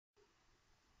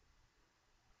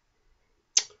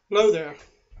Hello there.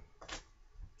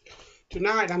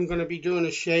 Tonight I'm going to be doing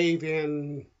a shave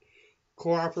in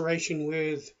cooperation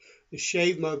with the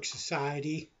Semogue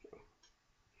Society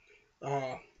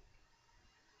on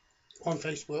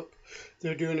Facebook.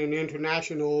 They're doing an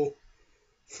international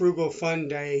Frugal Fun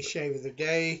Day shave of the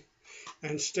day.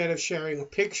 Instead of sharing a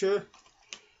picture,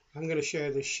 I'm going to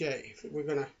share this shave. We're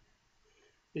going to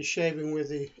be shaving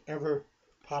with the ever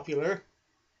popular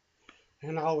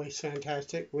and always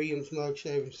fantastic Williams Mug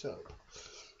Shaving Soap.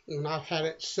 And I've had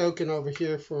it soaking over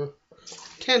here for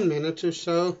 10 minutes or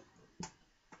so.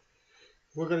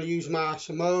 We're going to use my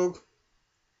Semogue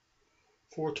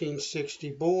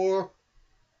 1460 bore.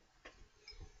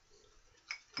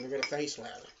 We're going to face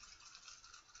lather.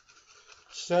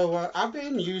 So I've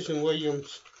been using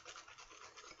Williams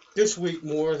this week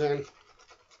more than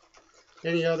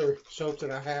any other soap that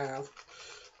I have.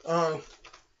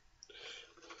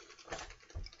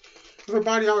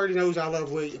 Everybody already knows I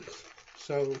love Williams,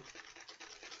 so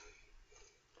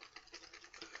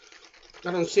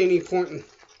I don't see any point in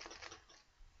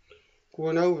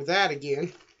going over that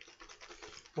again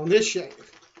on this shave.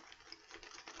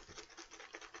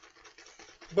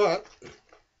 But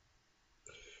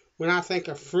when I think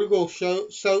of frugal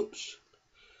soaps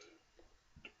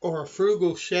or a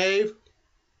frugal shave,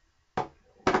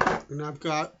 and I've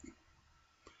got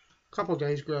a couple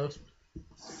days growth,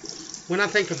 when I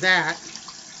think of that,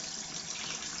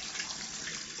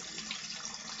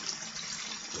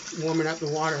 warming up the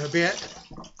water a bit,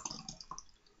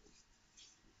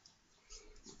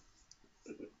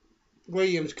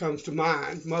 Williams comes to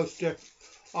mind most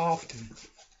often.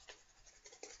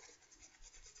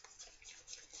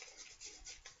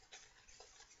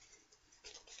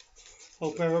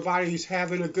 Hope everybody's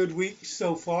having a good week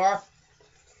so far.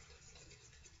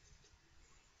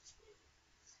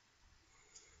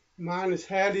 Mine has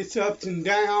had its ups and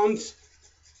downs.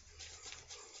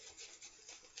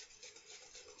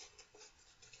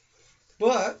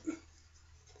 But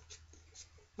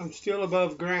I'm still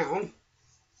above ground.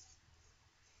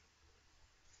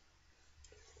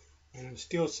 And I'm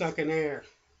still sucking air.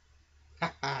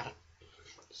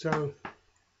 So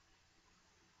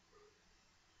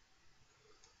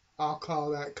I'll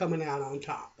call that coming out on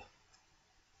top.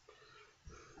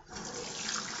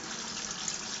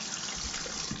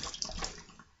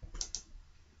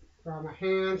 Dry my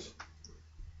hands.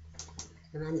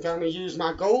 And I'm going to use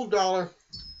my gold dollar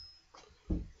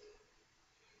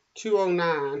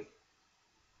 209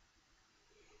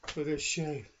 for this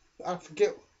shave. I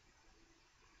forget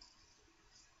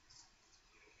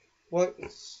what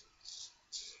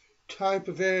type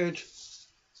of edge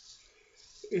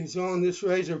is on this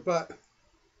razor, but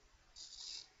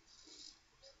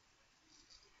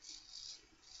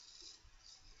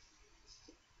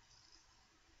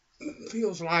it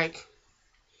feels like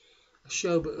a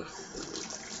Shobu.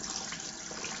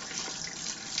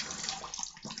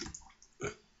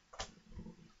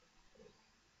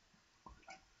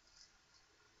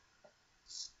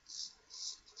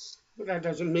 But that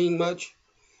doesn't mean much.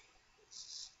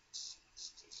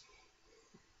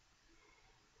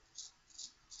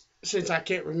 Since I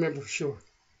can't remember for sure.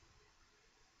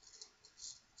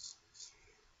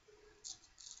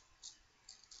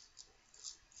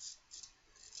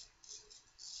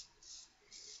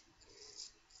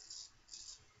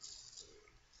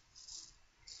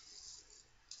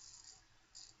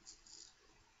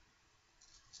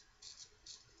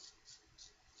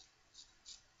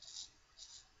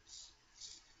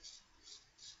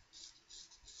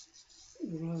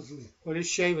 Lovely. Well, it's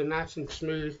shaving nice and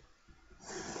smooth.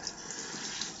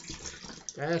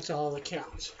 That's all that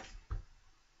counts.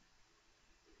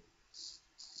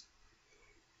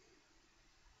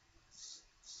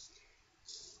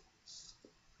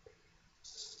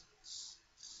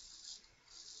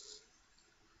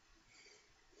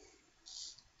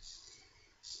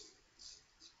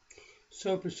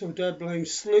 Soap is so dead blame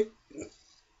slick.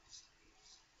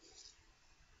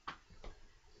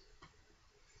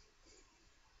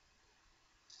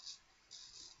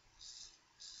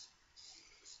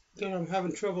 That I'm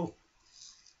having trouble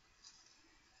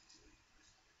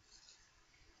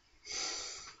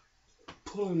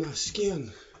pulling my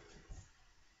skin.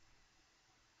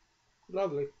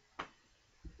 Lovely.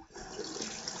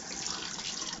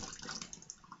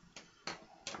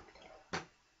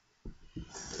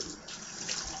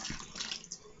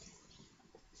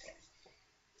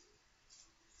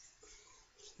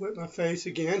 Wet my face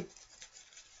again.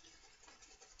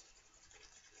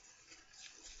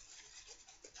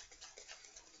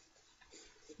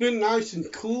 It's been nice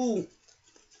and cool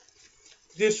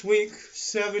this week,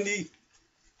 72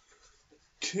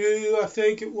 72, I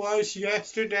think it was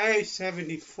yesterday,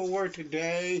 74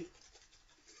 today.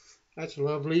 That's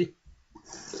lovely.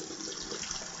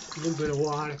 A little bit of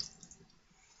water.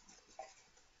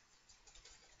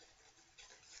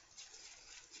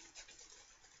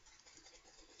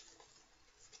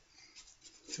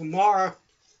 Tomorrow,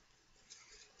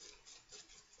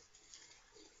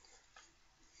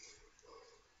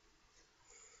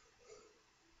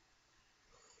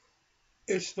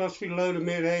 it's supposed to be low to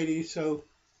mid 80s, so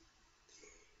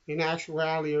in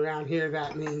actuality around here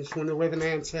that means when the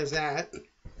weatherman says that,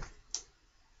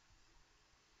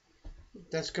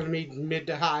 that's going to be mid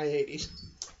to high 80s.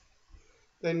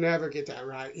 They never get that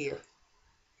right here.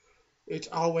 It's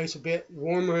always a bit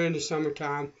warmer in the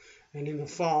summertime and in the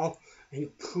fall, and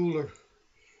cooler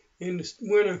in the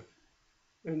winter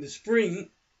and the spring.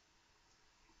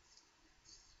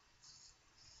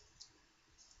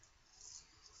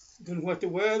 Than what the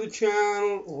Weather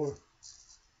Channel or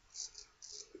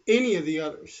any of the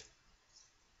others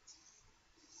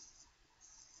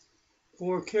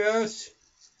forecasts.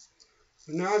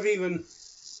 And I've even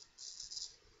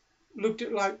looked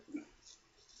at like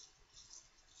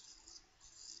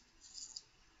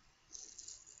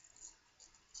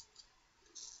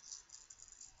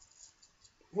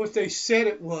what they said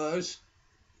it was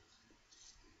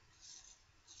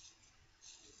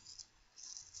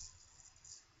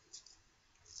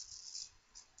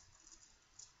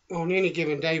on any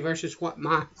given day versus what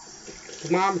my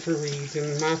thermometer reads,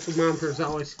 and my thermometer is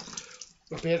always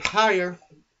a bit higher,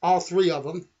 all three of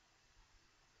them.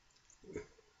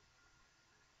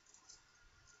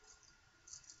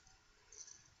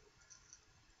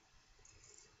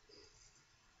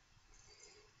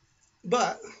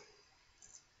 But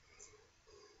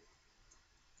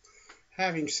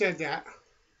having said that,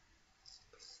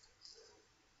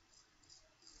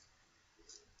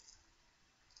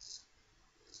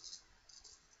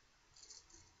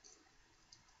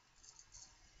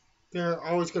 there are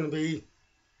always going to be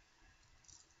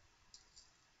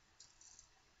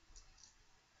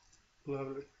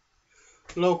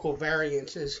local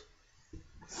variances.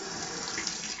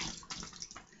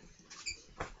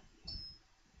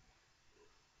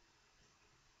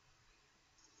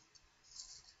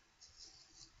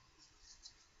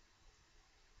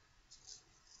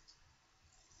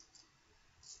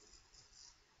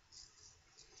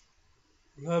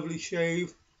 Lovely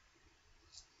shave.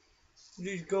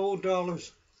 These gold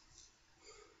dollars.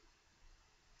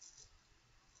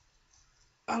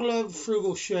 I love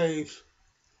frugal shaves.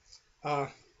 And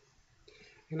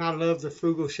I love the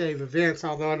frugal shave events,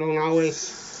 although I don't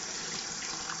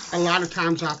always, a lot of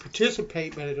times I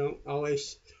participate, but I don't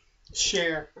always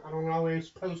share. I don't always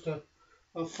post a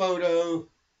photo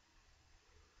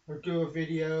or do a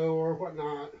video or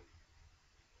whatnot.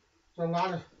 There's a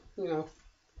lot of,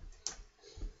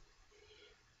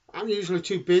 I'm usually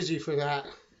too busy for that.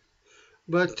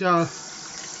 But that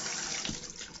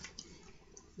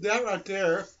right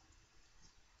there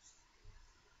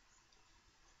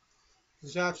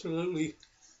is absolutely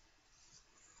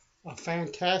a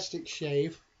fantastic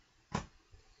shave.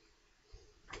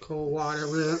 Cold water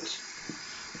rinse.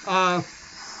 And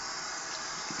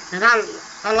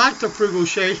I like the frugal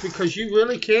shaves because you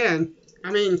really can.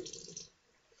 I mean,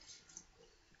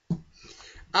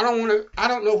 I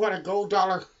don't know what a gold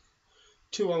dollar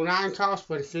 209 costs,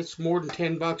 but if it's more than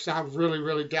 $10, I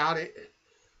really doubt it.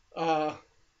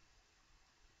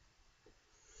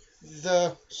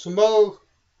 The Semogue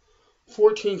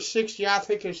 1460, I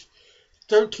think, is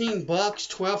 $13,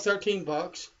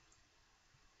 $13.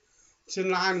 It's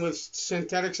in line with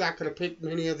synthetics. I could have picked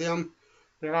many of them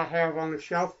that I have on the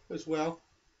shelf as well.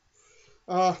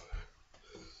 The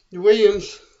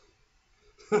Williams,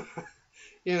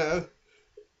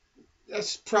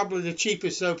 that's probably the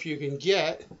cheapest soap you can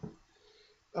get.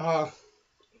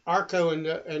 Arco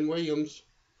and Williams.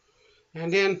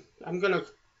 And then I'm going to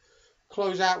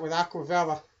close out with Aqua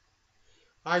Velva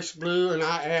Ice Blue, and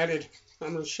I'm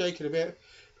going to shake it a bit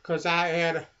because I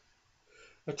add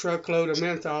a truckload of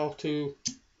menthol to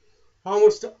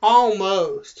almost all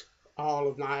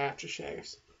of my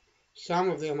aftershaves. Some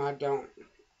of them I don't.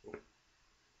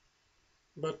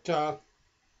 But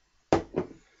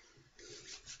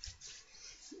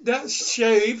that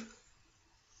shave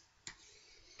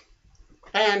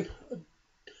and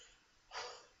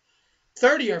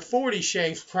 30 or 40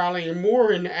 shaves probably, and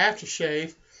more in the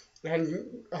aftershave, and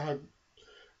a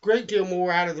great deal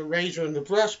more out of the razor and the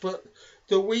brush. But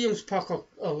the Williams puck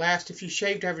will last, if you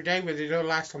shaved every day with it, it'll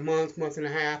last a month and a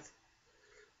half.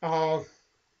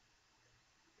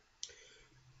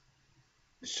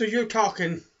 So you're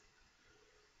talking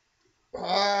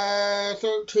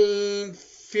 13,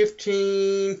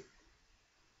 15,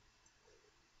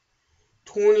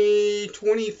 20,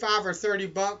 25 or 30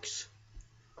 bucks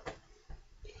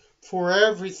for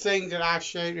everything that I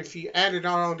shaved. If you add it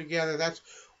all together, that's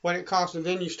what it costs. And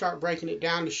then you start breaking it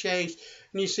down to shaves,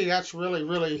 and you see that's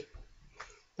really,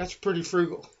 that's pretty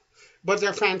frugal. But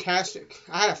they're fantastic.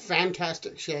 I had a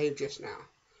fantastic shave just now.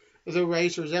 The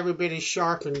razor is every bit as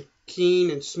sharp and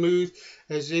keen and smooth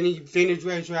as any vintage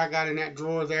razor I got in that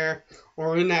drawer there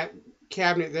or in that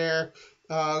cabinet there.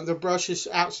 The brush is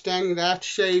outstanding. The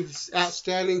aftershave is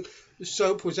outstanding. The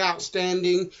soap was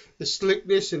outstanding. The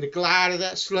slickness and the glide of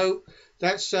that soap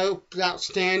is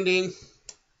outstanding.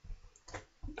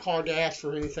 Hard to ask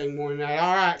for anything more than that.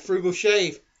 All right, Frugal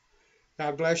Shave.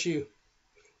 God bless you.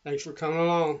 Thanks for coming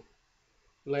along.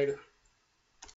 Later.